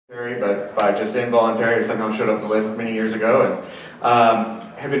but by just involuntary, I somehow showed up on the list many years ago, and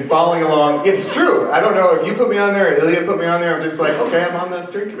have been following along. It's true. I don't know if you put me on there or Ilya put me on there. I'm just like, okay, I'm on the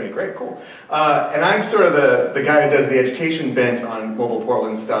steering committee. Great, cool. And I'm sort of the guy who does the education bent on Mobile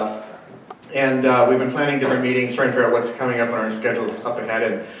Portland stuff. And we've been planning different meetings, trying to figure out what's coming up on our schedule up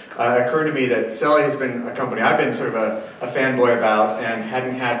ahead. And it occurred to me that Celly has been a company I've been sort of a fanboy about and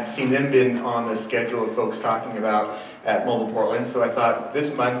hadn't seen them been on the schedule of folks talking about at Mobile Portland. So I thought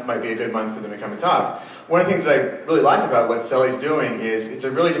this month might be a good month for them to come and talk. One of the things I really like about what Celly's doing is it's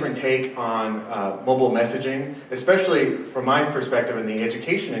a really different take on mobile messaging, especially from my perspective in the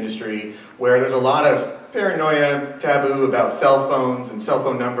education industry, where there's a lot of paranoia, taboo about cell phones and cell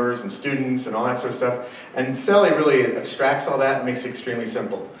phone numbers and students and all that sort of stuff. And Celly really abstracts all that and makes it extremely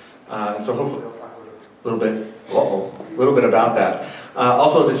simple. And so hopefully I'll talk a little bit about that.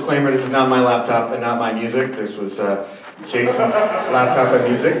 Also a disclaimer, this is not my laptop and not my music. This was Jason's laptop and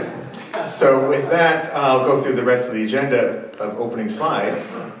music. So with that, I'll go through the rest of the agenda of opening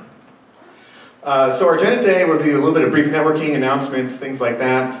slides. So our agenda today will be a little bit of brief networking, announcements, things like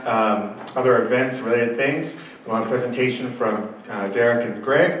that, other events, related things. We'll have a presentation from Darek and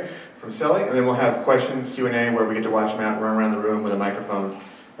Greg from Celly, and then we'll have questions, Q&A, where we get to watch Matt run around the room with a microphone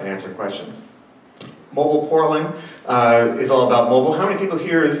and answer questions. Mobile Portland is all about mobile. How many people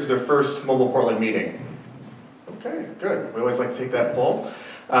here, this is their first Mobile Portland meeting? Okay, good. We always like to take that poll.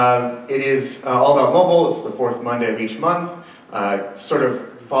 It is all about mobile. It's the fourth Monday of each month, sort of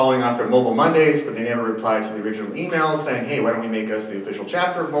following after Mobile Mondays, but they never replied to the original email saying, hey, why don't we make us the official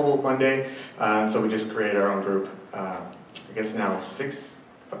chapter of Mobile Monday? So we just created our own group, I guess now 6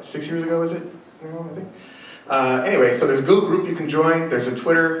 years ago, is it? No, I think. Anyway, so there's a Google group you can join. There's a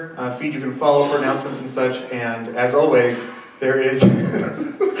Twitter feed you can follow for announcements and such. And as always, there is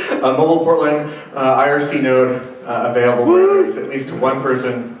a Mobile Portland IRC node available where there's at least one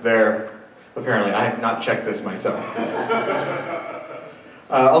person there. Apparently, I have not checked this myself.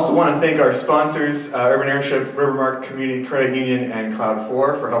 Also want to thank our sponsors, Urban Airship, Rivermark Community Credit Union, and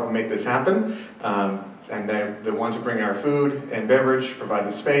Cloud4 for helping make this happen. And they're the ones who bring our food and beverage, provide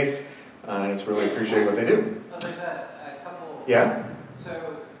the space, and it's really appreciate what they do. Oh, there's a couple. Yeah? So,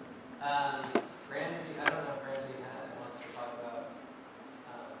 Ramsey, I don't know if Ramsey wants to talk about.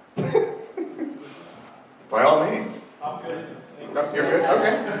 By all means. I'm good. No, you're good?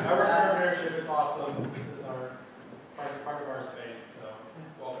 Okay. I work for Urban Airship. It's awesome. This is our part of our space, so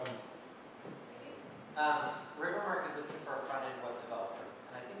welcome. Rivermark is looking for a front-end web developer,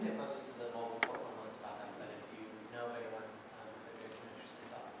 and I think they posted to the Mobile Portland list about them, but if you know of anyone, they're doing some interesting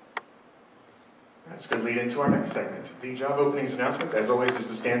stuff. That's a good lead into our next segment. The job openings announcements, as always, is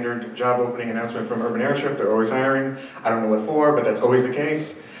the standard job opening announcement from Urban Airship. They're always hiring. I don't know what for, but that's always the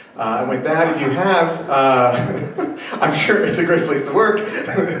case. And with that, if you have, I'm sure it's a great place to work,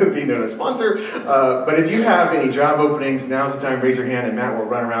 being there a sponsor. But if you have any job openings, now's the time, raise your hand, and Matt will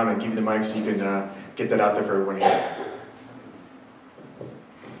run around and give you the mic so you can get that out there for everyone here.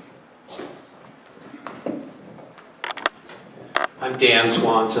 I'm Dan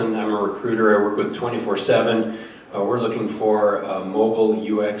Swanson. I'm a recruiter. I work with 24/7. We're looking for a mobile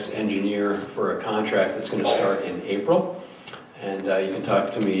UX engineer for a contract that's going to start in April. And you can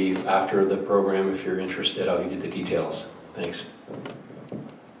talk to me after the program if you're interested. I'll give you the details. Thanks.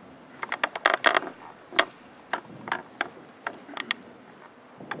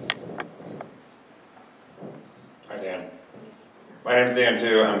 Hi, Dan. My name's Dan,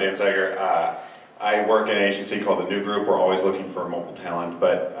 too. I'm Dan Sager. I work in an agency called The New Group. We're always looking for mobile talent.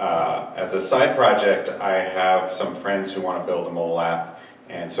 But as a side project, I have some friends who want to build a mobile app.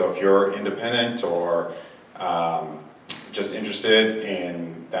 And so if you're independent or just interested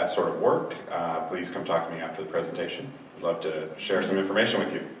in that sort of work, please come talk to me after the presentation. I'd love to share some information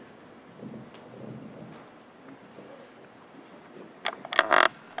with you.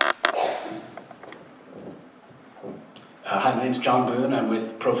 Hi, my name's John Boone. I'm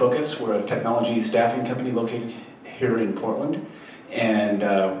with ProFocus. We're a technology staffing company located here in Portland. And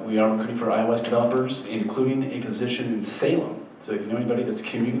we are recruiting for iOS developers, including a position in Salem. So if you know anybody that's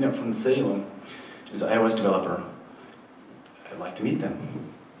commuting up from Salem as an iOS developer, I'd like to meet them.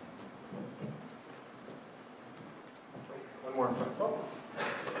 One more.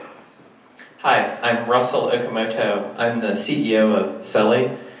 Hi, I'm Russell Okamoto. I'm the CEO of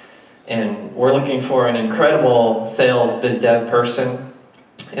Celly, and we're looking for an incredible sales biz dev person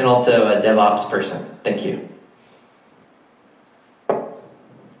and also a DevOps person. Thank you.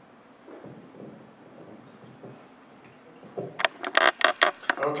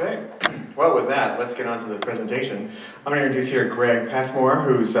 Okay. Well, with that, let's get on to the presentation. I'm going to introduce here Greg Passmore,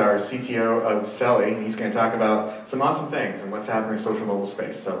 who's our CTO of Celly, and he's going to talk about some awesome things and what's happening in the social mobile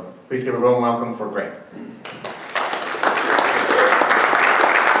space. So please give a warm welcome for Greg.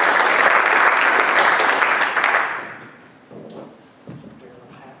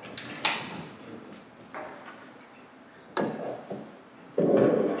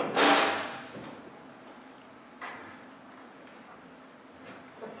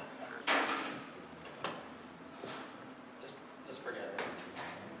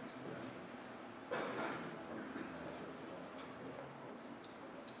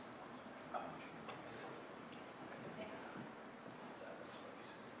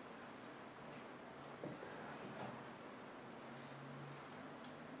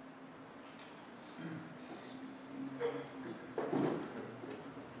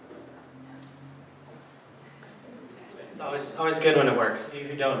 It's always good when it works. You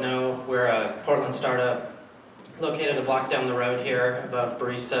who don't know, we're a Portland startup located a block down the road here above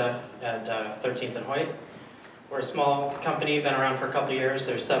Barista at 13th and Hoyt. We're a small company, been around for a couple years.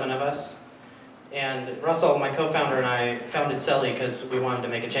 There's 7 of us. And Russell, my co-founder, and I founded Celly because we wanted to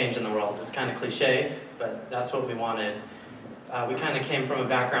make a change in the world. It's kind of cliche, but that's what we wanted. We kind of came from a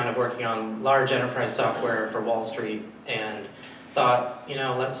background of working on large enterprise software for Wall Street and thought, you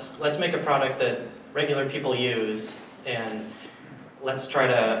know, let's make a product that regular people use and let's try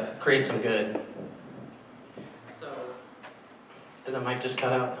to create some good. So, did the mic just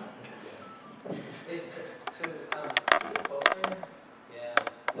cut out? Okay.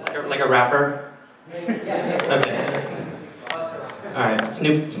 Like a rapper? Okay. Alright,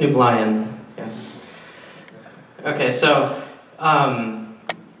 Snoop Lion. Yeah. Okay, so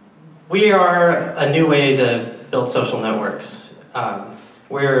we are a new way to build social networks.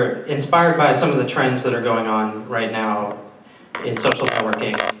 We're inspired by some of the trends that are going on right now in social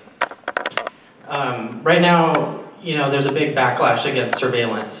networking. Right now, you know, there's a big backlash against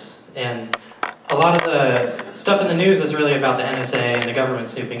surveillance, and a lot of the stuff in the news is really about the NSA and the government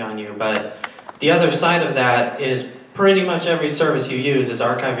snooping on you, but the other side of that is pretty much every service you use is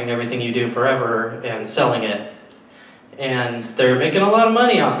archiving everything you do forever and selling it, and they're making a lot of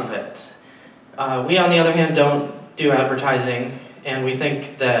money off of it. We, on the other hand, don't do advertising. And we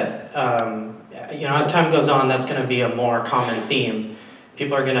think that, you know, as time goes on, that's going to be a more common theme.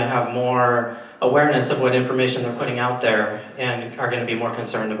 People are going to have more awareness of what information they're putting out there and are going to be more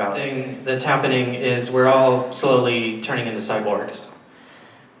concerned about it. The thing that's happening is we're all slowly turning into cyborgs.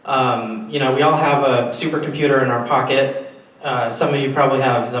 You know, we all have a supercomputer in our pocket. Some of you probably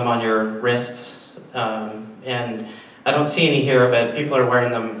have them on your wrists. And I don't see any here, but people are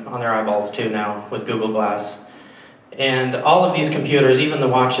wearing them on their eyeballs too now with Google Glass. And all of these computers, even the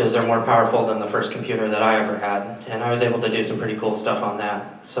watches, are more powerful than the first computer that I ever had. And I was able to do some pretty cool stuff on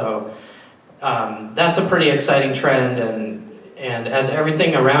that. So that's a pretty exciting trend. And as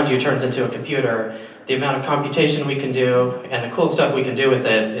everything around you turns into a computer, the amount of computation we can do and the cool stuff we can do with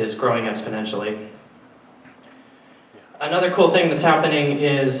it is growing exponentially. Another cool thing that's happening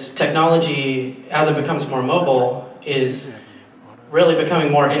is technology, as it becomes more mobile, is really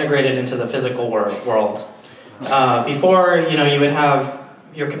becoming more integrated into the physical world. Before, you know, you would have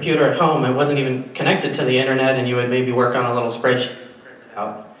your computer at home, it wasn't even connected to the internet, and you would maybe work on a little spreadsheet.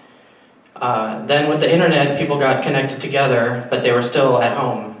 Then with the internet, people got connected together, but they were still at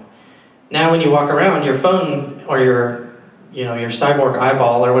home. Now when you walk around, your phone or your cyborg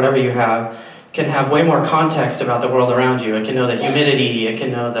eyeball or whatever you have can have way more context about the world around you. It can know the humidity, it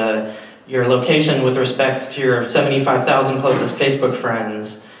can know your location with respect to your 75,000 closest Facebook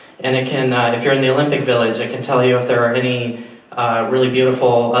friends. And it can, if you're in the Olympic Village, it can tell you if there are any really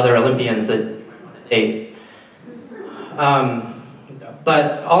beautiful other Olympians that date.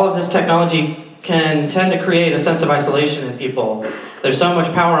 But all of this technology can tend to create a sense of isolation in people. There's so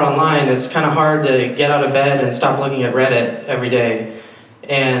much power online, it's kind of hard to get out of bed and stop looking at Reddit every day.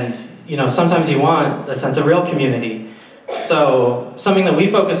 And, you know, sometimes you want a sense of real community. So something that we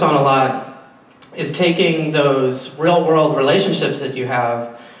focus on a lot is taking those real-world relationships that you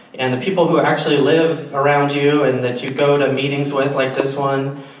have and the people who actually live around you and that you go to meetings with, like this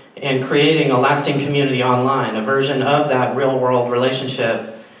one, and creating a lasting community online, a version of that real-world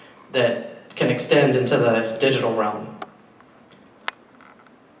relationship that can extend into the digital realm.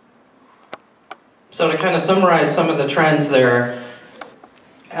 So to kind of summarize some of the trends there,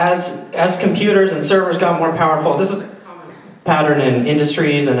 as computers and servers got more powerful, this is a common pattern in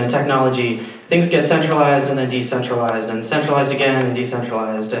industries and in technology. Things get centralized and then decentralized, and centralized again and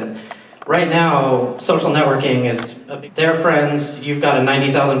decentralized. And right now, social networking is they're friends. You've got a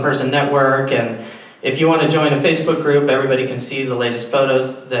 90,000 person network, and If you want to join a Facebook group, everybody can see the latest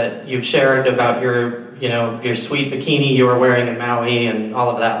photos that you've shared about your, your sweet bikini you were wearing in Maui and all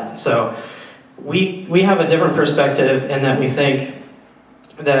of that. So we have a different perspective in that we think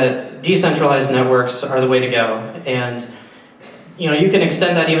that decentralized networks are the way to go. And you can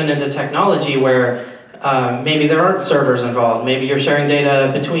extend that even into technology where maybe there aren't servers involved. Maybe you're sharing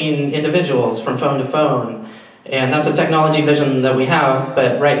data between individuals from phone to phone. And that's a technology vision that we have,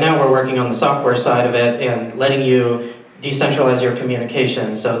 but right now we're working on the software side of it and letting you decentralize your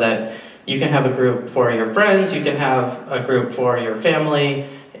communication so that you can have a group for your friends, you can have a group for your family,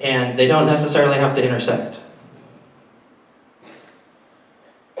 and they don't necessarily have to intersect.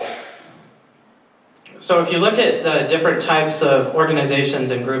 So if you look at the different types of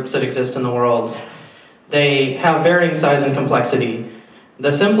organizations and groups that exist in the world, they have varying size and complexity.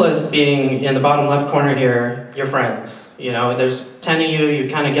 The simplest being in the bottom left corner here, your friends. There's 10 of you, you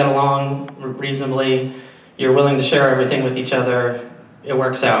kind of get along reasonably, you're willing to share everything with each other, it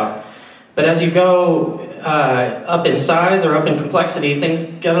works out. But as you go up in size or up in complexity, things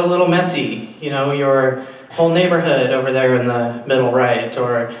get a little messy. Your whole neighborhood over there in the middle right,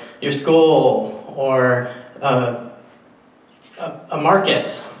 or your school, or a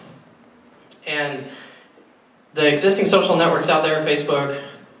market. And the existing social networks out there, Facebook,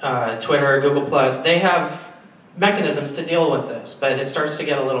 Twitter, Google+, they have mechanisms to deal with this, but it starts to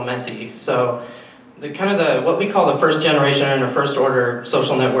get a little messy. So what we call the first generation or first order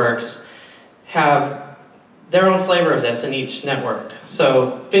social networks have their own flavor of this in each network.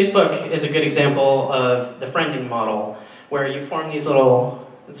 So Facebook is a good example of the friending model, where you form these little,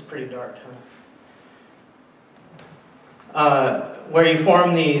 it's pretty dark, huh? Where you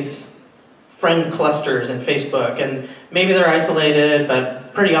form these friend clusters in Facebook, and maybe they're isolated,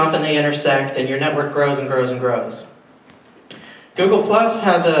 but pretty often they intersect, and your network grows and grows and grows. Google Plus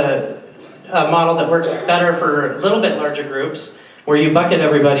has a model that works better for a little bit larger groups, where you bucket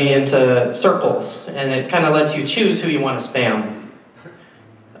everybody into circles, and it kind of lets you choose who you want to spam.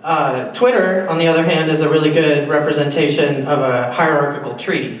 Twitter, on the other hand, is a really good representation of a hierarchical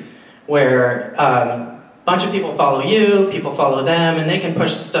tree, where a bunch of people follow you, people follow them, and they can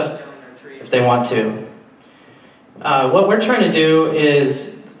push stuff down their tree if they want to. What we're trying to do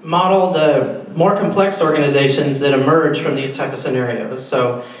is model the more complex organizations that emerge from these type of scenarios.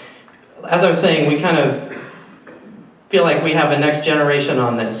 So, as I was saying, we kind of feel like we have a next generation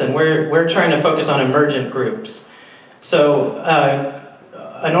on this, and we're trying to focus on emergent groups. So,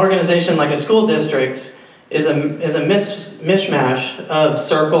 an organization like a school district is a mishmash of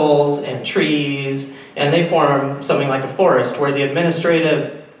circles and trees, and they form something like a forest where the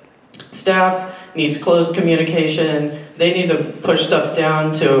administrative staff needs closed communication. They need to push stuff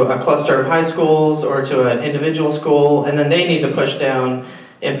down to a cluster of high schools or to an individual school, and then they need to push down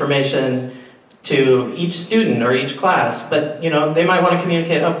information to each student or each class. But they might want to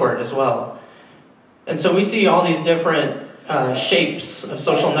communicate upward as well. And so we see all these different shapes of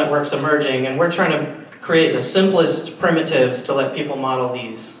social networks emerging, and we're trying to create the simplest primitives to let people model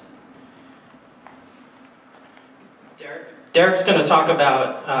these. Derek's going to talk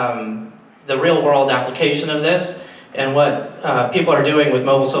about the real-world application of this and what people are doing with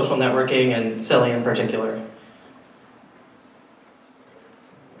mobile social networking and Celly in particular.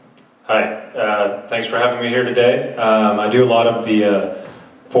 Hi, thanks for having me here today. I do a lot of the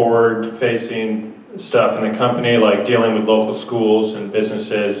forward-facing stuff in the company, like dealing with local schools and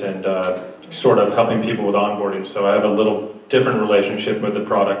businesses and sort of helping people with onboarding. So I have a little different relationship with the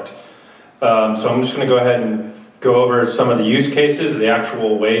product. So I'm just going to go ahead and go over some of the use cases, the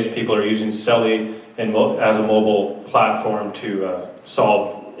actual ways people are using Celly as a mobile platform to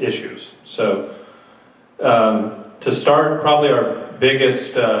solve issues. So to start, probably our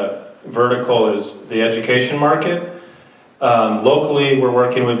biggest vertical is the education market. Locally, we're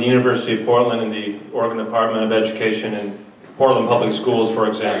working with the University of Portland and the Oregon Department of Education and Portland Public Schools, for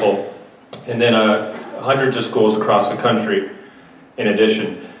example, and then hundreds of schools across the country in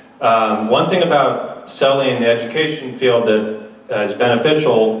addition. One thing about Celly in the education field that is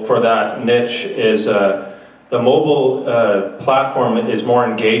beneficial for that niche is the mobile platform is more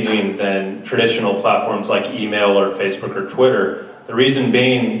engaging than traditional platforms like email or Facebook or Twitter. The reason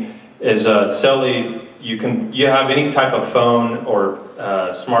being is Celly, you have any type of phone or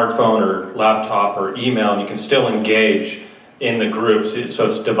smartphone or laptop or email, and you can still engage in the groups. So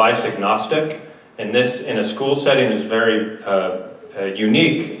it's device agnostic, and this in a school setting is very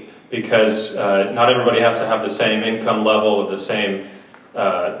unique because not everybody has to have the same income level, the same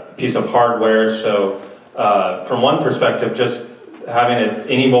piece of hardware. So from one perspective, just having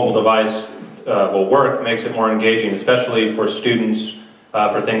any mobile device will work, makes it more engaging, especially for students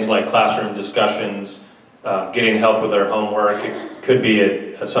for things like classroom discussions, getting help with their homework. It could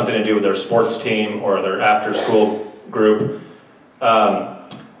be something to do with their sports team or their after-school group.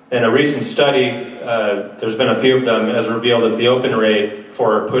 In a recent study, there's been a few of them, has revealed that the open rate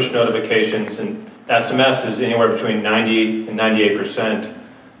for push notifications and SMS is anywhere between 90 and 98%.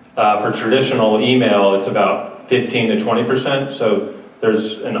 For traditional email, it's about 15 to 20%. So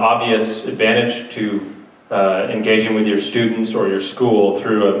there's an obvious advantage to engaging with your students or your school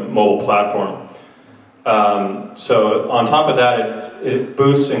through a mobile platform. So on top of that, it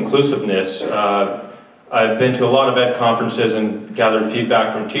boosts inclusiveness. I've been to a lot of ed conferences and gathered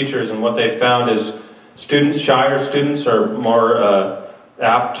feedback from teachers, and what they've found is shyer students are more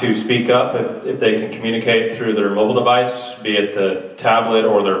apt to speak up if they can communicate through their mobile device, be it the tablet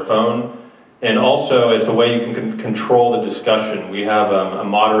or their phone. And also, it's a way you can control the discussion. We have a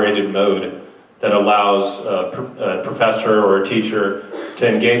moderated mode that allows a professor or a teacher to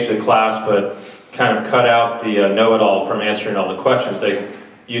engage the class, but kind of cut out the know-it-all from answering all the questions.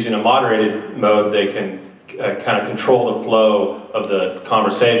 Using a moderated mode, they can kind of control the flow of the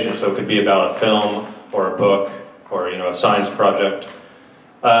conversation. So it could be about a film or a book or a science project.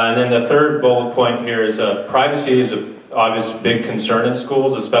 And then the third bullet point here is privacy is an obvious big concern in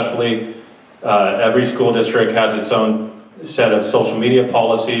schools, especially every school district has its own set of social media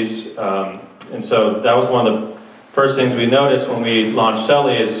policies. And so that was one of the first things we noticed when we launched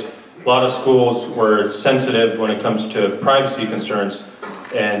Celly is a lot of schools were sensitive when it comes to privacy concerns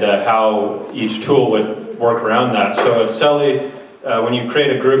and how each tool would work around that. So at Celly, when you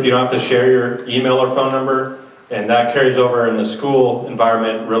create a group, you don't have to share your email or phone number, and that carries over in the school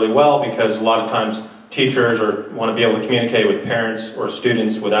environment really well because a lot of times teachers want to be able to communicate with parents or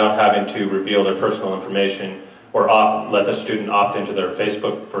students without having to reveal their personal information or let the student opt into their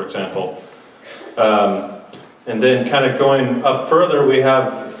Facebook, for example. And then kind of going up further, we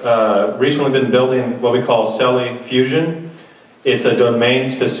have recently been building what we call Celly Fusion. It's a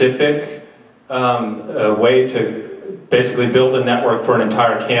domain-specific way to basically build a network for an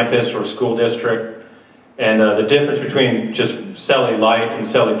entire campus or school district. And the difference between just Celly Lite and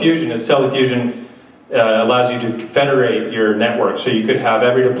Celly Fusion is Celly Fusion allows you to federate your network. So you could have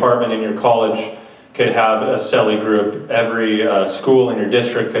every department in your college could have a Celly group, every school in your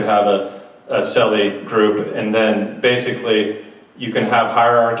district could have a Celly group, and then basically you can have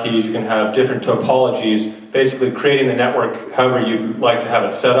hierarchies, you can have different topologies, basically creating the network however you'd like to have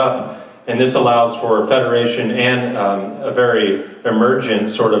it set up. And this allows for federation and a very emergent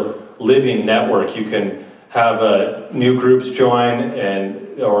sort of living network. You can have new groups join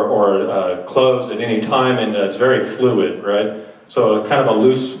or close at any time, and it's very fluid, right? So kind of a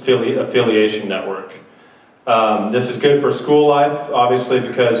loose affiliation network. This is good for school life, obviously,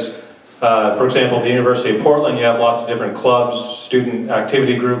 because for example, at the University of Portland, you have lots of different clubs, student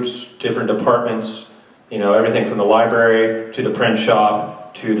activity groups, different departments, everything from the library to the print shop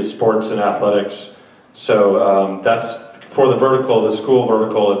to the sports and athletics. So that's for the vertical, the school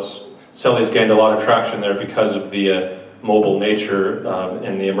vertical. Celly's gained a lot of traction there because of the mobile nature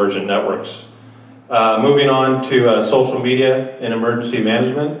and the emergent networks. Moving on to social media and emergency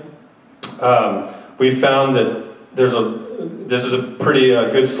management. We found that this is a pretty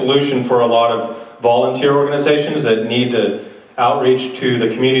good solution for a lot of volunteer organizations that need to outreach to the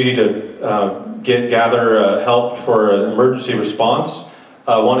community to gather help for an emergency response.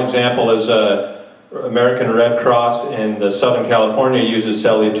 One example is American Red Cross in Southern California uses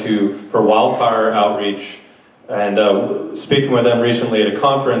Celly for wildfire outreach. And speaking with them recently at a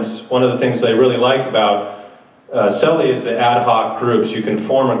conference, one of the things they really like about Celly is the ad hoc groups. You can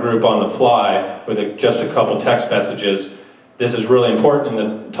form a group on the fly with just a couple text messages. This is really important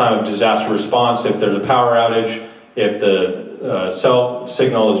in the time of disaster response. If there's a power outage, if the cell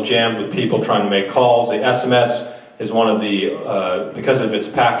signal is jammed with people trying to make calls, the SMS is one of the, because of its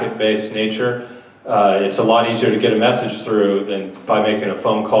packet-based nature, it's a lot easier to get a message through than by making a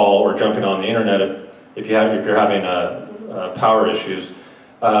phone call or jumping on the internet if you're having power issues.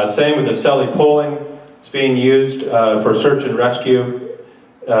 Same with the Celly polling. It's being used for search and rescue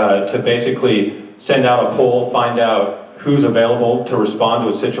to basically send out a poll, find out who's available to respond to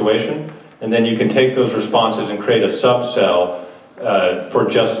a situation, and then you can take those responses and create a subcell for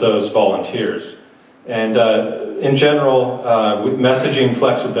just those volunteers. And in general, with messaging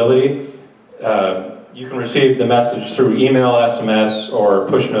flexibility, you can receive the message through email, SMS, or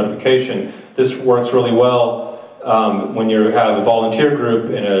push notification. This works really well when you have a volunteer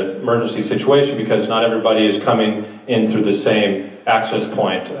group in an emergency situation because not everybody is coming in through the same access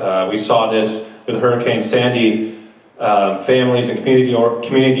point. We saw this with Hurricane Sandy. Families and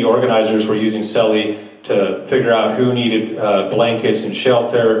community organizers were using Celly to figure out who needed blankets and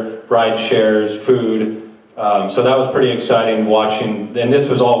shelter, ride shares, food. So that was pretty exciting watching, and this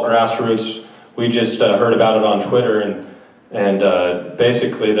was all grassroots. We just heard about it on Twitter, and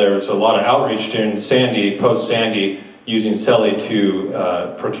basically there was a lot of outreach during Sandy, post-Sandy, using Celly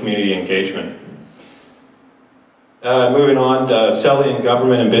for community engagement. Moving on to Celly in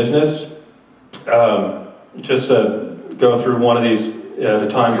government and business. Just to go through one of these at a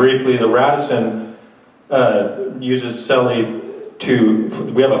time briefly, the Radisson uses Celly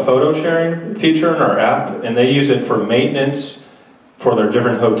we have a photo sharing feature in our app, and they use it for maintenance for their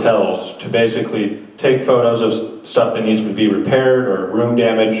different hotels to basically take photos of stuff that needs to be repaired or room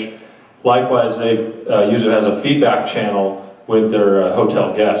damage. Likewise, they use it as a feedback channel with their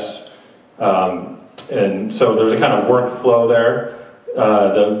hotel guests. And so there's a kind of workflow there.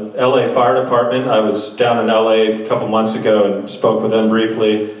 The LA Fire Department, I was down in LA a couple months ago and spoke with them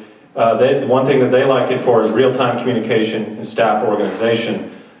briefly. The one thing that they like it for is real-time communication and staff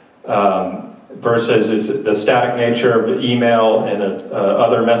organization versus the static nature of the email and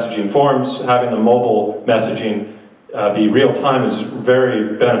other messaging forms. Having the mobile messaging be real-time is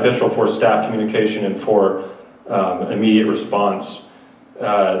very beneficial for staff communication and for immediate response.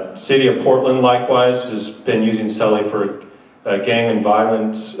 City of Portland, likewise, has been using Celly for gang and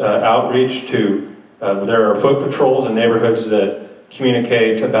violence outreach to, there are foot patrols in neighborhoods that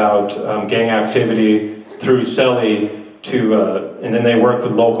communicate about gang activity through Celly and then they work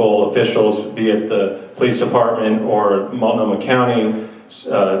with local officials, be it the police department or Multnomah County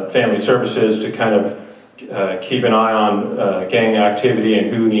Family Services, to kind of keep an eye on gang activity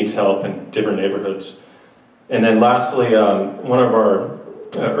and who needs help in different neighborhoods. And then lastly, one of our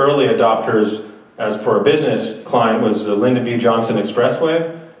early adopters as for a business client was the Lyndon B. Johnson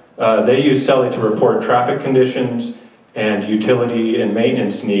Expressway. They use Celly to report traffic conditions and utility and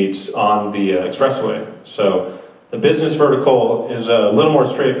maintenance needs on the expressway. So the business vertical is a little more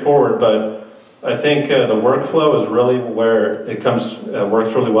straightforward, but I think the workflow is really where it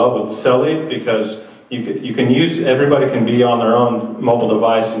works really well with Celly, because you can use, everybody can be on their own mobile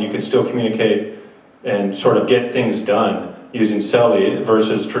device and you can still communicate and sort of get things done using Celly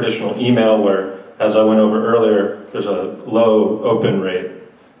versus traditional email where, as I went over earlier, there's a low open rate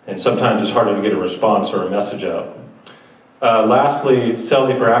and sometimes it's harder to get a response or a message out. Lastly,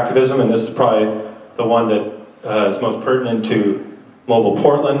 Celly for activism, and this is probably the one that is most pertinent to Mobile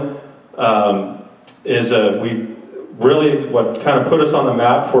Portland, what kind of put us on the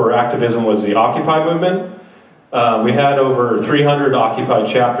map for activism was the Occupy movement. We had over 300 Occupy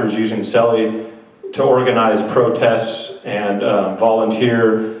chapters using Celly to organize protests and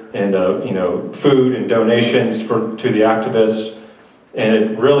volunteer and food and donations to the activists. And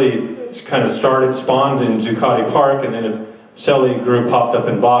it really kind of spawned in Zuccotti Park, and then a Celly group popped up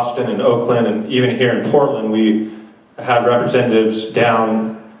in Boston and Oakland, and even here in Portland we had representatives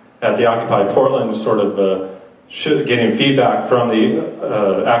down at the Occupy Portland sort of getting feedback from the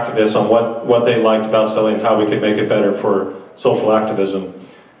activists on what they liked about Celly and how we could make it better for social activism.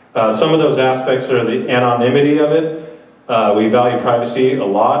 Some of those aspects are the anonymity of it. We value privacy a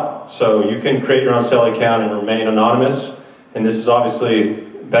lot, so you can create your own Celly account and remain anonymous. And this is obviously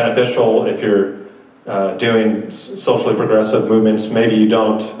beneficial if you're doing socially progressive movements. Maybe you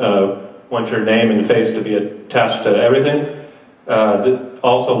don't want your name and face to be attached to everything.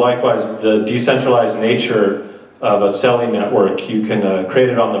 Also, likewise, the decentralized nature of a Celly network, you can create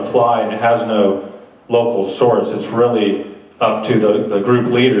it on the fly and it has no local source. It's really up to the group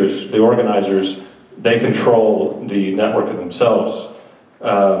leaders, the organizers. They control the network themselves.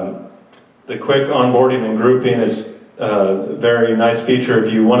 The quick onboarding and grouping is a very nice feature.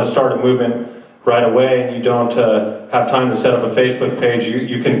 If you want to start a movement right away and you don't have time to set up a Facebook page,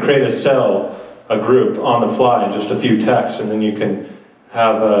 you can create a group on the fly in just a few texts, and then you can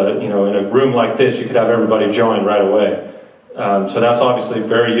have in a room like this, you could have everybody join right away. So that's obviously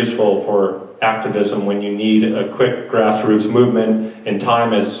very useful for activism when you need a quick grassroots movement and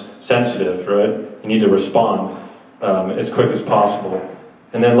time is sensitive, right? You need to respond as quick as possible.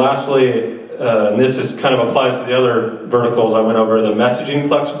 And then lastly, and this kind of applies to the other verticals I went over, the messaging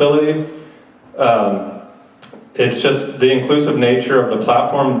flexibility. It's just the inclusive nature of the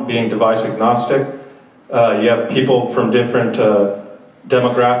platform being device agnostic. You have people from different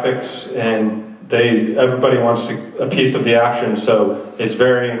demographics, and everybody wants a piece of the action, so it's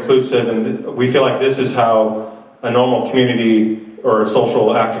very inclusive, and we feel like this is how a normal community or a social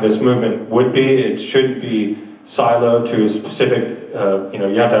activist movement would be. It shouldn't be siloed to a specific,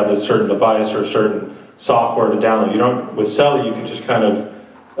 you have to have a certain device or a certain software to download. With Celly, you can just kind of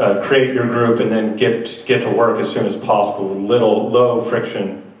create your group and then get to work as soon as possible with low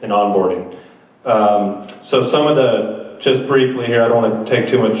friction in onboarding. So some of the, just briefly here, I don't want to take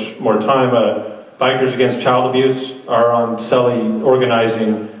too much more time, Bikers Against Child Abuse are on Celly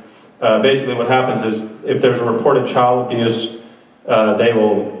organizing. Basically what happens is if there's a reported child abuse, they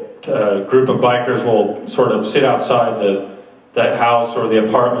will, a group of bikers will sort of sit outside that house or the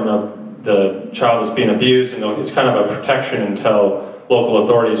apartment of the child that's being abused, and it's kind of a protection until local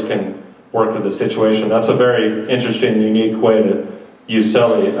authorities can work with the situation. That's a very interesting, unique way to use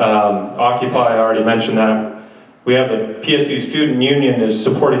Celly. Occupy, I already mentioned that. We have the PSU Student Union is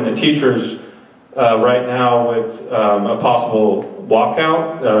supporting the teachers right now with a possible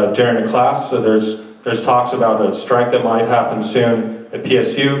walkout during a class. So there's talks about a strike that might happen soon at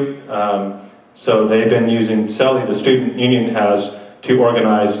PSU. So they've been using Celly, the student union has, to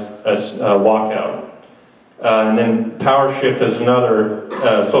organize a walkout. And then Power Shift is another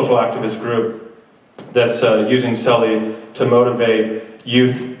social activist group that's using Celly to motivate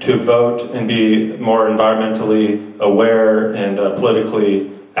youth to vote and be more environmentally aware and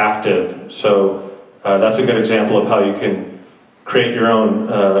politically active. So that's a good example of how you can create your own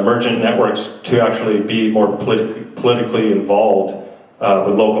emergent networks to actually be more politically involved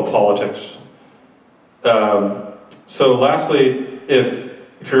with local politics. So lastly, if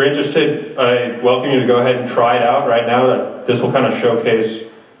you're interested, I welcome you to go ahead and try it out right now. This will kind of showcase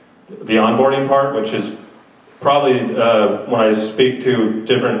the onboarding part, which is probably, when I speak to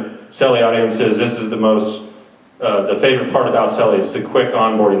different Celly audiences, this is the favorite part about Celly is the quick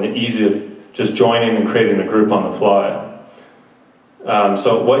onboarding, the ease of just joining and creating a group on the fly.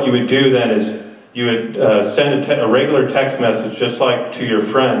 So what you would do then is you would send a regular text message just like to your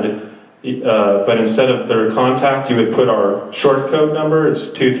friend, but instead of their contact, you would put our short code number, it's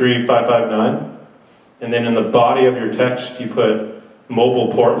 23559, and then in the body of your text you put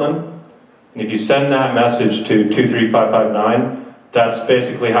Mobile Portland, and if you send that message to 23559, that's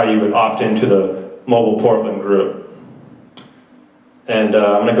basically how you would opt into the Mobile Portland group. And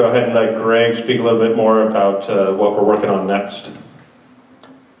I'm going to go ahead and let Greg speak a little bit more about what we're working on next.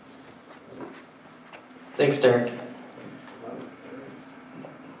 Thanks, Derek.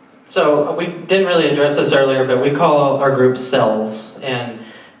 So we didn't really address this earlier, but we call our group cells, and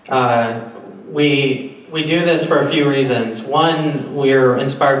we do this for a few reasons. One, we're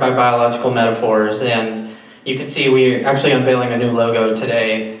inspired by biological metaphors, and you can see we're actually unveiling a new logo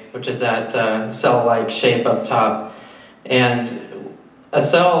today, which is that cell-like shape up top. And a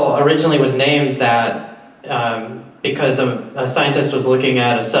cell originally was named that because a scientist was looking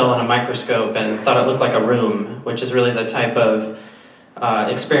at a cell in a microscope and thought it looked like a room, which is really the type of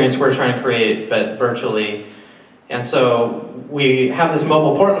experience we're trying to create, but virtually. And so we have this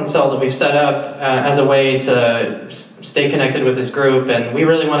mobile Portland cell that we've set up as a way to stay connected with this group, and we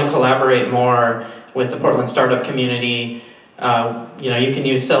really want to collaborate more with the Portland startup community. You can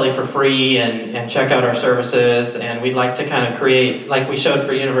use Celly for free and check out our services, and we'd like to kind of create, like we showed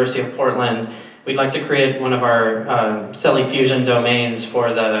for University of Portland, we'd like to create one of our Celly Fusion domains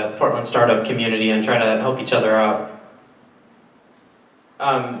for the Portland startup community and try to help each other out.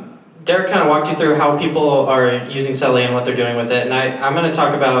 Derek kind of walked you through how people are using Celly and what they're doing with it, and I'm going to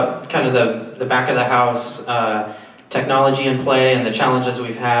talk about kind of the back of the house technology in play and the challenges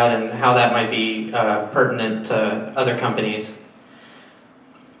we've had and how that might be pertinent to other companies.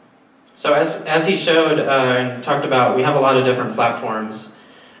 So as he showed and talked about, we have a lot of different platforms.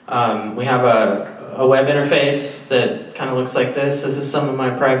 We have a web interface that kind of looks like this. This is some of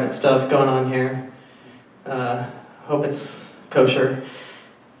my private stuff going on here. Hope it's kosher.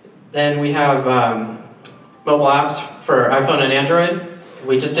 Then we have mobile apps for iPhone and Android.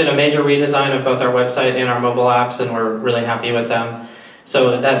 We just did a major redesign of both our website and our mobile apps, and we're really happy with them.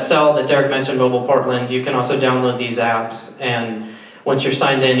 So that cell that Derek mentioned, Mobile Portland, you can also download these apps, and once you're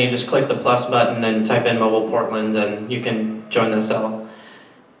signed in, you just click the plus button and type in Mobile Portland, and you can join the cell.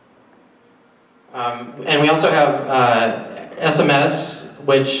 And we also have SMS,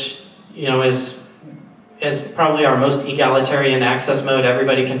 which is probably our most egalitarian access mode.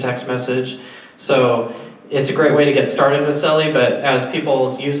 Everybody can text message. So it's a great way to get started with Celly, but as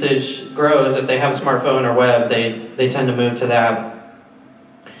people's usage grows, if they have a smartphone or web, they tend to move to that.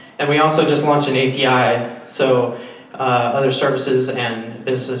 And we also just launched an API, so other services and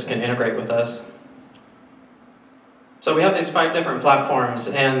businesses can integrate with us. So we have these 5 different platforms,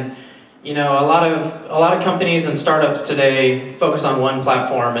 and a lot of companies and startups today focus on one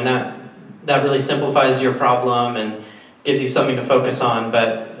platform, and that really simplifies your problem and gives you something to focus on.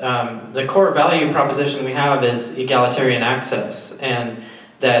 But the core value proposition we have is egalitarian access, and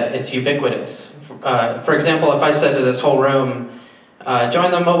that it's ubiquitous. For example, if I said to this whole room,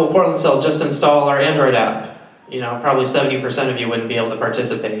 join the Mobile Portland cell, just install our Android app, probably 70% of you wouldn't be able to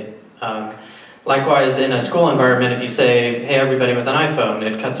participate. Likewise, in a school environment, if you say, hey, everybody with an iPhone,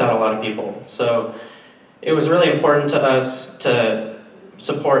 it cuts out a lot of people. So it was really important to us to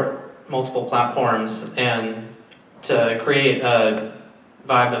support multiple platforms and to create a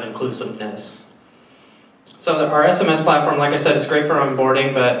vibe of inclusiveness. So our SMS platform, like I said, is great for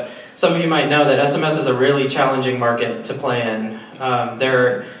onboarding, but some of you might know that SMS is a really challenging market to play in.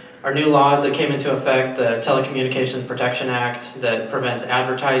 There are new laws that came into effect, the Telecommunications Protection Act, that prevents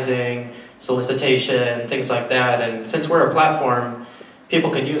advertising, solicitation, things like that. And since we're a platform,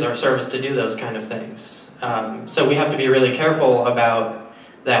 people could use our service to do those kind of things. So we have to be really careful about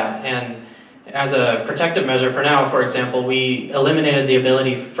that. And as a protective measure for now, for example, we eliminated the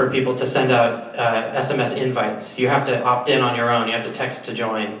ability for people to send out SMS invites. You have to opt in on your own. You have to text to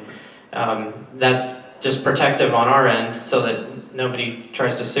join. That's just protective on our end so that nobody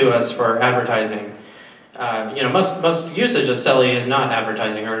tries to sue us for advertising. Most usage of Celly is not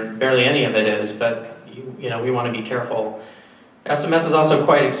advertising, or barely any of it is, but we want to be careful. SMS is also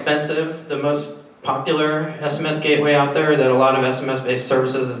quite expensive. The most popular SMS gateway out there that a lot of SMS-based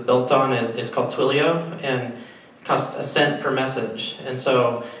services is built on is called Twilio, and it costs $0.01 per message. And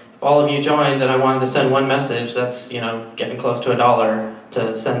so if all of you joined and I wanted to send one message, that's getting close to $1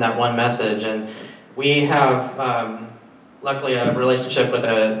 to send that one message. And we have luckily a relationship with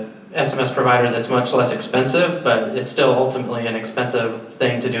a SMS provider that's much less expensive, but it's still ultimately an expensive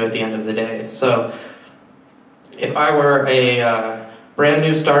thing to do at the end of the day. So if I were a brand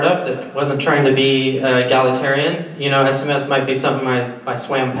new startup that wasn't trying to be egalitarian, SMS might be something I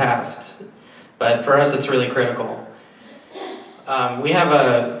swam past. But for us, it's really critical. We have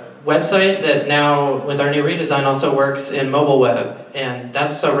a website that now, with our new redesign, also works in mobile web. And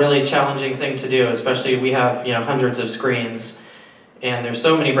that's a really challenging thing to do, especially we have hundreds of screens. And there's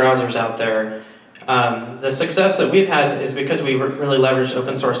so many browsers out there. The success that we've had is because we really leveraged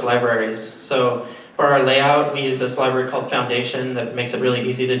open source libraries. So for our layout, we use this library called Foundation that makes it really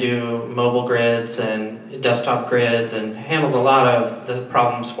easy to do mobile grids and desktop grids and handles a lot of the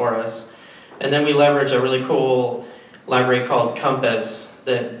problems for us. And then we leverage a really cool library called Compass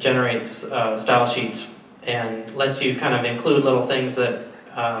that generates style sheets and lets you kind of include little things that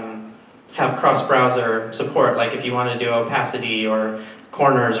have cross-browser support. Like if you want to do opacity or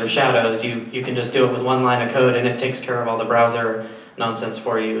corners or shadows, you can just do it with one line of code and it takes care of all the browser nonsense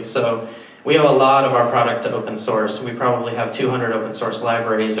for you. So we owe a lot of our product to open source. We probably have 200 open source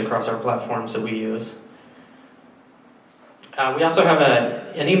libraries across our platforms that we use. We also have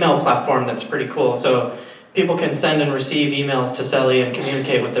an email platform that's pretty cool. So people can send and receive emails to Celly and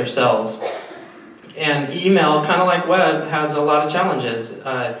communicate with their cells. And email, kind of like web, has a lot of challenges.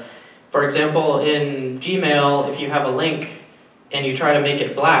 For example, in Gmail, if you have a link and you try to make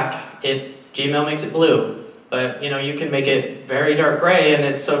it black, Gmail makes it blue. But you can make it very dark gray and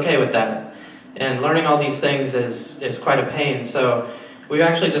it's okay with that. And learning all these things is quite a pain. So we've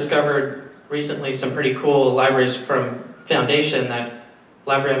actually discovered recently some pretty cool libraries from Foundation. That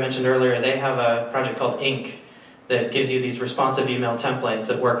library I mentioned earlier, they have a project called Ink that gives you these responsive email templates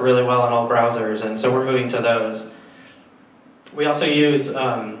that work really well on all browsers. And so we're moving to those. We also use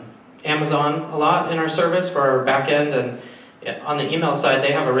Amazon a lot in our service for our backend, and on the email side,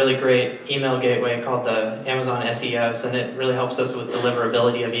 they have a really great email gateway called the Amazon SES, and it really helps us with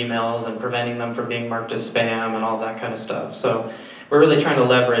deliverability of emails and preventing them from being marked as spam and all that kind of stuff. So we're really trying to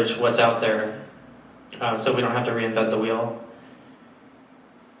leverage what's out there so we don't have to reinvent the wheel.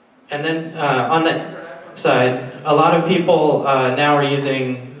 And then on the side, a lot of people now are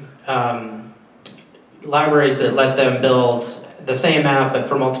using libraries that let them build the same app but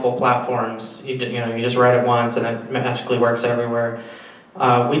for multiple platforms. You just write it once and it magically works everywhere.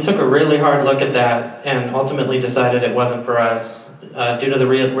 We took a really hard look at that and ultimately decided it wasn't for us due to the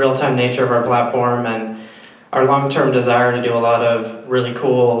real-time nature of our platform and our long-term desire to do a lot of really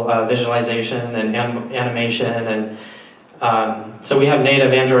cool visualization and animation. And so we have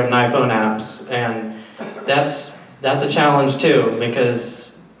native Android and iPhone apps, and that's a challenge too,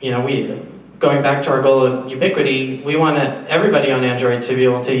 because going back to our goal of ubiquity, we want everybody on Android to be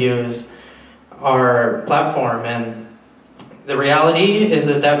able to use our platform. And the reality is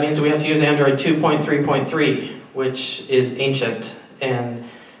that means we have to use Android 2.3.3, which is ancient.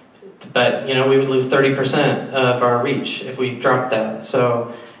 But we would lose 30% of our reach if we dropped that.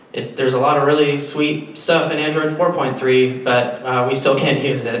 So there's a lot of really sweet stuff in Android 4.3, but we still can't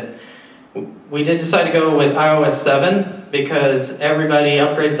use it. We did decide to go with iOS 7 because everybody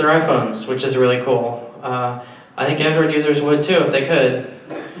upgrades their iPhones, which is really cool. I think Android users would too if they could,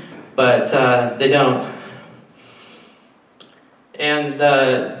 but they don't. And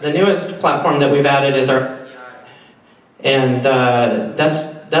the newest platform that we've added is our API. And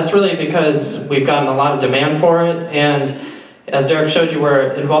that's really because we've gotten a lot of demand for it, and as Darek showed you,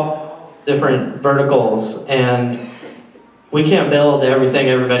 we're involved in different verticals, and we can't build everything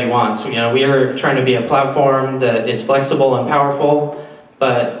everybody wants. You know, we are trying to be a platform that is flexible and powerful,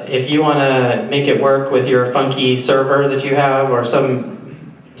 but if you want to make it work with your funky server that you have, or some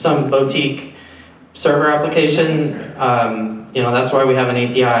boutique server application, you know, that's why we have an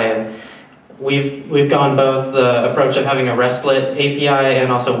API. And we've gone both the approach of having a RESTlet API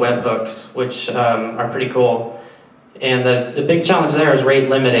and also webhooks, which are pretty cool. And the big challenge there is rate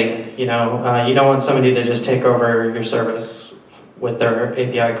limiting. You know, you don't want somebody to just take over your service with their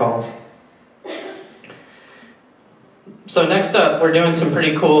API calls. So next up, we're doing some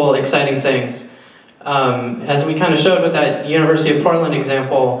pretty cool, exciting things. As we kind of showed with that University of Portland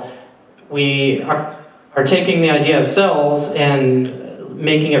example, we are taking the idea of cells and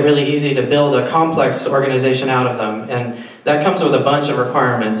making it really easy to build a complex organization out of them. And that comes with a bunch of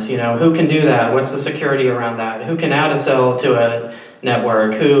requirements. You know, who can do that? What's the security around that? Who can add a cell to a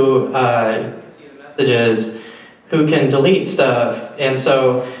network? Who can see the messages? Who can delete stuff? And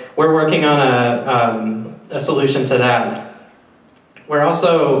so we're working on a solution to that. We're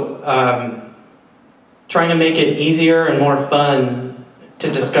also trying to make it easier and more fun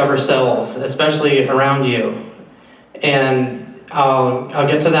to discover cells, especially around you. And I'll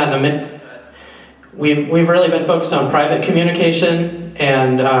get to that in a minute. We've really been focused on private communication,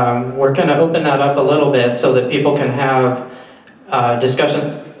 and we're going to open that up a little bit so that people can have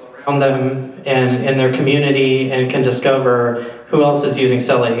discussions around them and in their community, and can discover who else is using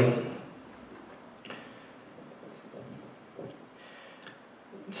Celly.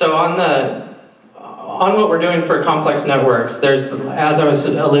 So on what we're doing for complex networks, there's, as I was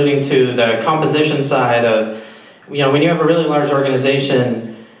alluding to, the composition side of, you know, when you have a really large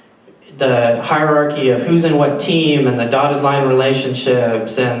organization, the hierarchy of who's in what team, and the dotted line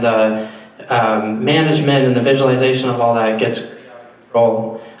relationships, and the management and the visualization of all that gets out of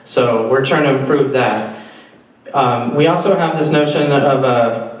control. So we're trying to improve that. We also have this notion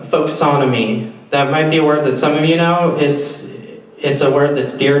of folksonomy. That might be a word that some of you know. It's a word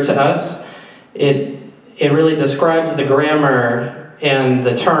that's dear to us. It really describes the grammar and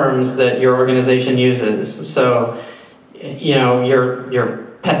the terms that your organization uses. So, you know, your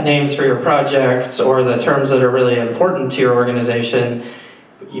pet names for your projects, or the terms that are really important to your organization,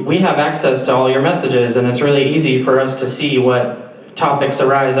 we have access to all your messages, and it's really easy for us to see what topics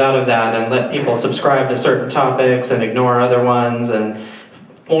arise out of that, and let people subscribe to certain topics and ignore other ones, and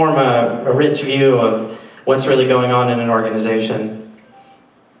form a rich view of what's really going on in an organization.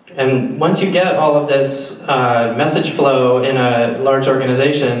 And once you get all of this message flow in a large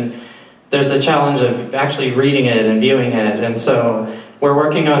organization, there's a challenge of actually reading it and viewing it. And so we're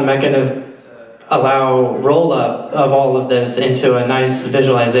working on mechanisms to allow roll-up of all of this into a nice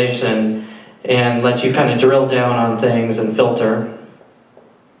visualization, and let you kind of drill down on things and filter.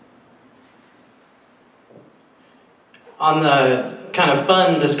 On the kind of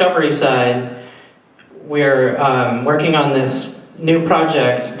fun discovery side, we're working on this new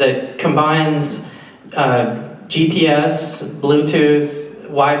project that combines GPS, Bluetooth,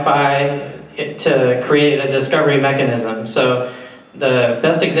 Wi-Fi to create a discovery mechanism. So the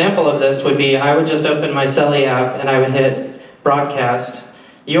best example of this would be, I would just open my Celly app and I would hit broadcast.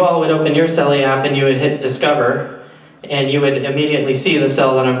 You all would open your Celly app and you would hit discover, and you would immediately see the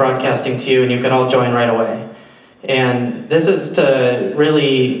cell that I'm broadcasting to you, and you could all join right away. And this is to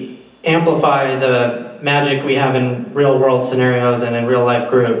really amplify the magic we have in real world scenarios and in real life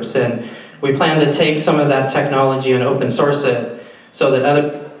groups. And we plan to take some of that technology and open source it so that other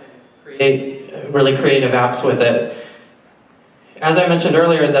people can create really creative apps with it. As I mentioned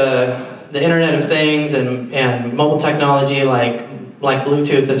earlier, the Internet of Things and mobile technology like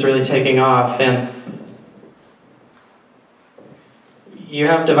Bluetooth is really taking off, and you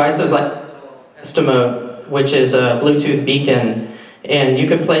have devices like Estimo, which is a Bluetooth beacon, and you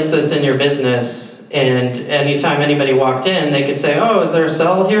could place this in your business, and anytime anybody walked in, they could say, oh, is there a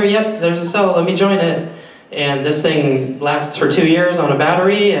cell here? Yep, there's a cell, let me join it. And this thing lasts for 2 years on a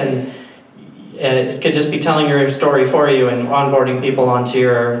battery, and it could just be telling your story for you and onboarding people onto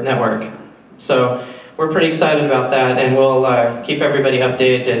your network. So we're pretty excited about that, and we'll keep everybody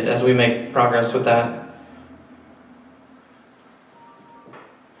updated as we make progress with that.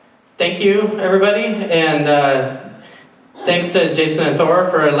 Thank you, everybody, and thanks to Jason and Thor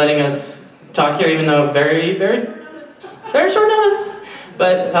for letting us talk here, even though very short notice.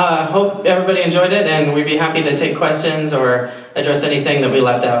 But hope everybody enjoyed it, and we'd be happy to take questions or address anything that we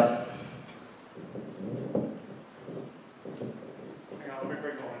left out.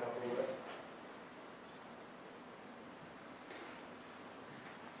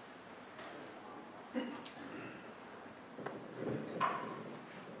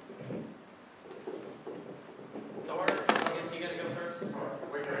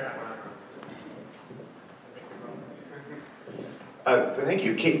 Thank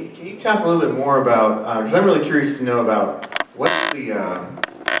you. Can you talk a little bit more about, because I'm really curious to know about what's the,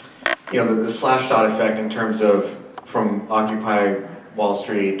 the slash dot effect in terms of from Occupy Wall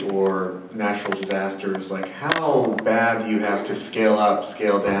Street or natural disasters, like how bad do you have to scale up,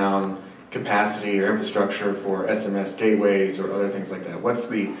 scale down capacity or infrastructure for SMS gateways or other things like that? What's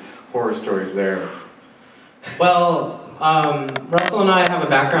the horror stories there? Well, Russell and I have a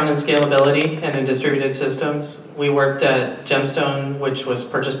background in scalability and in distributed systems. We worked at Gemstone, which was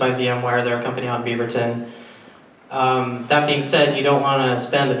purchased by VMware. They're a company out in Beaverton. That being said, you don't want to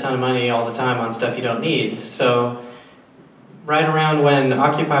spend a ton of money all the time on stuff you don't need. So right around when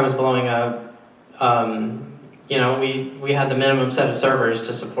Occupy was blowing up, we had the minimum set of servers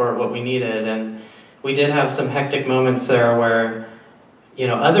to support what we needed, and we did have some hectic moments there where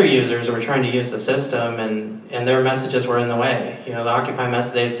other users were trying to use the system and their messages were in the way. The Occupy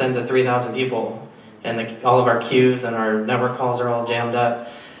message they send to 3,000 people, and all of our queues and our network calls are all jammed up.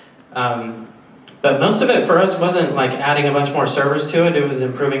 But most of it for us wasn't like adding a bunch more servers to it. It was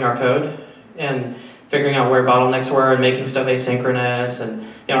improving our code and figuring out where bottlenecks were and making stuff asynchronous. And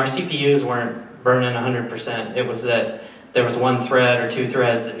our CPUs weren't burning 100%. It was that there was one thread or two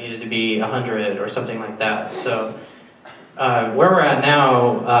threads that needed to be 100 or something like that. So where we're at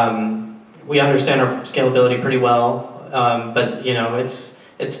now, we understand our scalability pretty well, but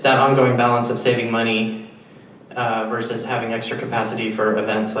it's that ongoing balance of saving money versus having extra capacity for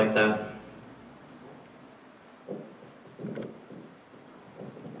events like that.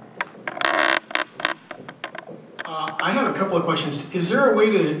 I have a couple of questions. Is there a way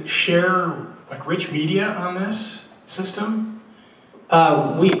to share like rich media on this system?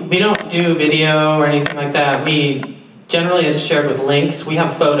 We don't do video or anything like that. Generally, it's shared with links. We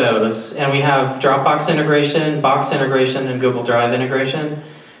have photos, and we have Dropbox integration, Box integration, and Google Drive integration,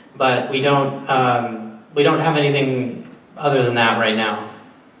 but we don't have anything other than that right now.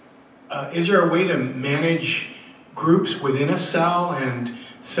 Is there a way to manage groups within a cell and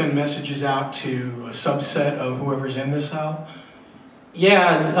send messages out to a subset of whoever's in the cell?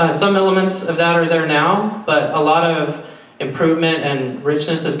 Yeah, some elements of that are there now, but a lot of improvement and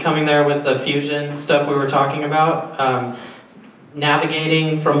richness is coming there with the fusion stuff we were talking about.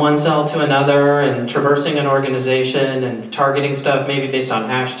 Navigating from one cell to another and traversing an organization and targeting stuff maybe based on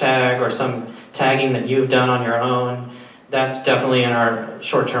hashtag or some tagging that you've done on your own. That's definitely in our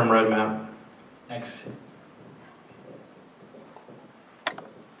short-term roadmap. Thanks.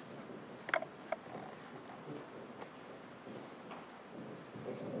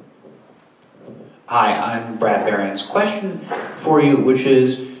 Hi, I'm Brad Varian's question for you, which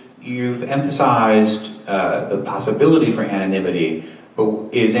is, you've emphasized the possibility for anonymity, but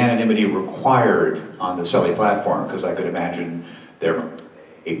is anonymity required on the Celly platform? Because I could imagine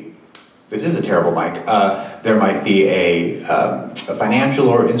this is a terrible mic, there might be a financial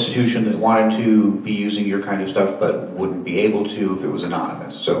or institution that wanted to be using your kind of stuff but wouldn't be able to if it was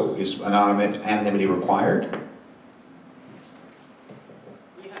anonymous. So is anonymity required?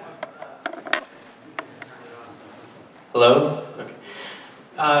 Hello?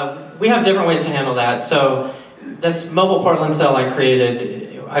 Okay. We have different ways to handle that. So this mobile Portland cell I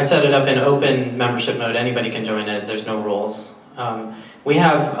created, I set it up in open membership mode. Anybody can join it. There's no rules. We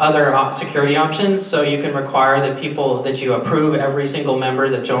have other security options, so you can require that you approve every single member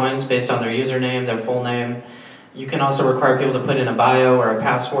that joins based on their username, their full name. You can also require people to put in a bio or a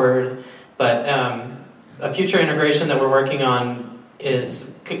password. But a future integration that we're working on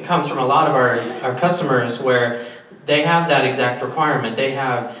comes from a lot of our customers where they have that exact requirement. They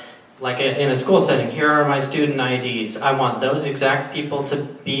have, like in a school setting, here are my student IDs. I want those exact people to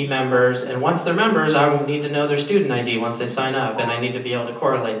be members, and once they're members, I need to know their student ID once they sign up, and I need to be able to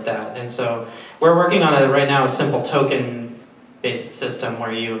correlate that. And so we're working on it right now, a simple token-based system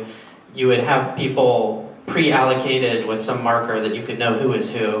where you would have people pre-allocated with some marker that you could know who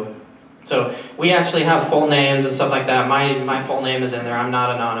is who. So we actually have full names and stuff like that. My full name is in there. I'm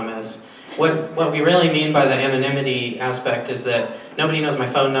not anonymous. What we really mean by the anonymity aspect is that nobody knows my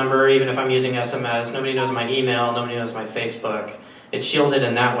phone number, even if I'm using SMS. Nobody knows my email. Nobody knows my Facebook. It's shielded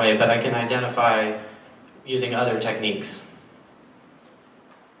in that way, but I can identify using other techniques.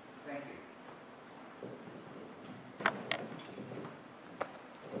 Thank you.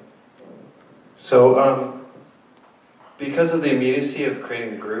 So, because of the immediacy of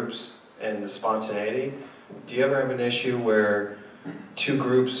creating the groups and the spontaneity, do you ever have an issue where two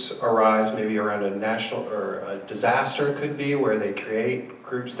groups arise, maybe around a national or a disaster could be, where they create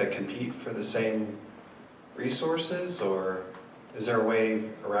groups that compete for the same resources, or is there a way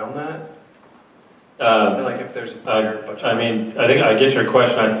around that? Like if there's a fire, I mean, I think I get your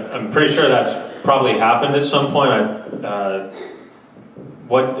question. I'm pretty sure that's probably happened at some point.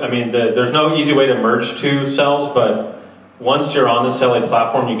 there's no easy way to merge two cells, but once you're on the Celly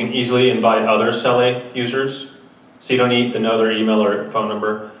platform, you can easily invite other Celly users. So you don't need to know their email or phone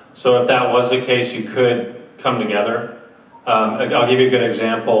number. So if that was the case, you could come together. I'll give you a good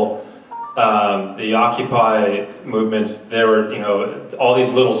example. The Occupy movements, there were, all these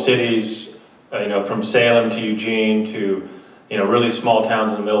little cities, from Salem to Eugene to, really small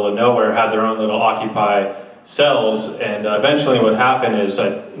towns in the middle of nowhere had their own little Occupy cells. And eventually what happened is,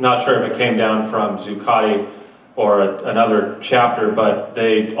 I'm not sure if it came down from Zuccotti or another chapter, but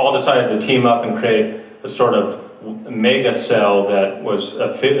they all decided to team up and create a sort of mega cell that was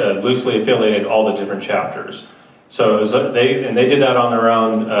loosely affiliated all the different chapters. So it was, they did that on their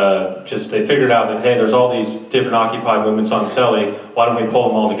own. They figured out that, hey, there's all these different Occupy movements on Celly. Why don't we pull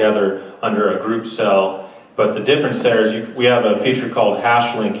them all together under a group cell? But the difference there is we have a feature called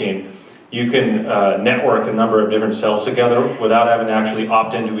hash linking. You can network a number of different cells together without having to actually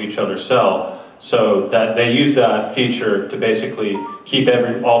opt into each other's cell. So that they use that feature to basically keep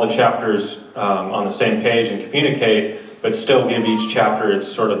all the chapters on the same page and communicate, but still give each chapter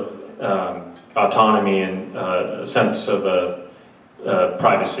its sort of autonomy and a sense of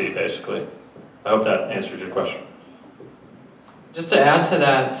privacy, basically. I hope that answers your question. Just to add to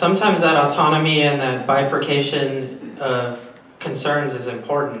that, sometimes that autonomy and that bifurcation of concerns is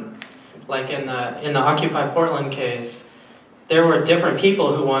important. Like in the Occupy Portland case, there were different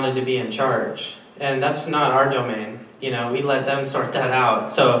people who wanted to be in charge, and that's not our domain. We let them sort that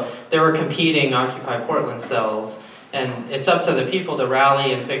out. So there were competing Occupy Portland cells, and it's up to the people to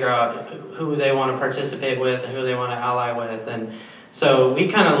rally and figure out who they want to participate with and who they want to ally with. And so we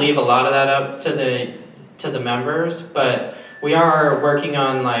kind of leave a lot of that up to the members, but we are working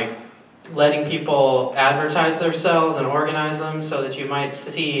on letting people advertise their cells and organize them so that you might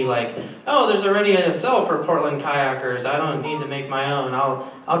see oh, there's already a cell for Portland kayakers. I don't need to make my own.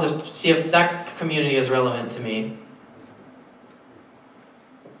 I'll just see if that community is relevant to me.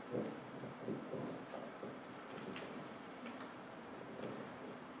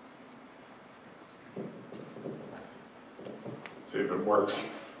 See if it works.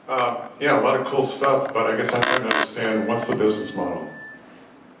 Yeah, a lot of cool stuff, but I guess I'm trying to understand what's the business model.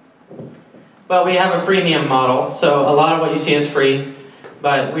 Well, we have a freemium model, so a lot of what you see is free,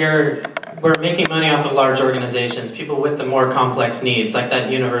 but we're making money off of large organizations, people with the more complex needs. Like that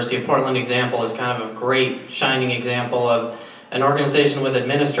University of Portland example is kind of a great shining example of an organization with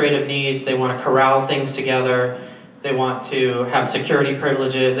administrative needs. They want to corral things together. They want to have security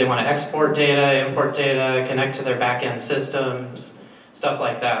privileges. They want to export data, import data, connect to their back-end systems, stuff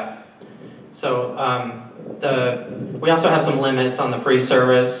like that. So we also have some limits on the free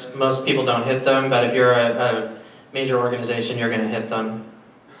service. Most people don't hit them, but if you're a major organization, you're going to hit them.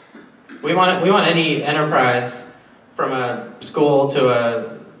 We want any enterprise, from a school to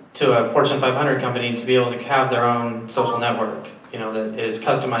a Fortune 500 company, to be able to have their own social network, that is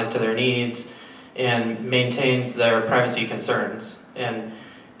customized to their needs and maintains their privacy concerns. And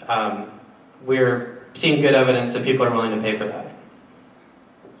we're seeing good evidence that people are willing to pay for that.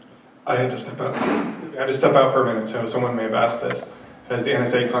 I had to step out for a minute, so someone may have asked this. Has the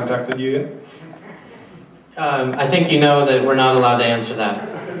NSA contacted you yet? I think you know that we're not allowed to answer that.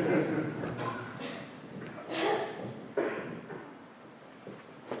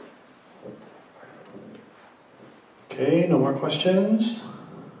 Okay, no more questions?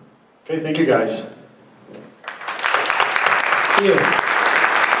 Okay, thank you guys. Thank you.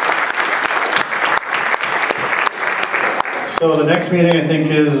 So the next meeting, I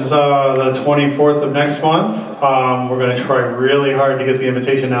think, is the 24th of next month. We're going to try really hard to get the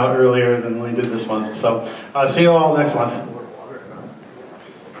invitation out earlier than we did this month. So see you all next month.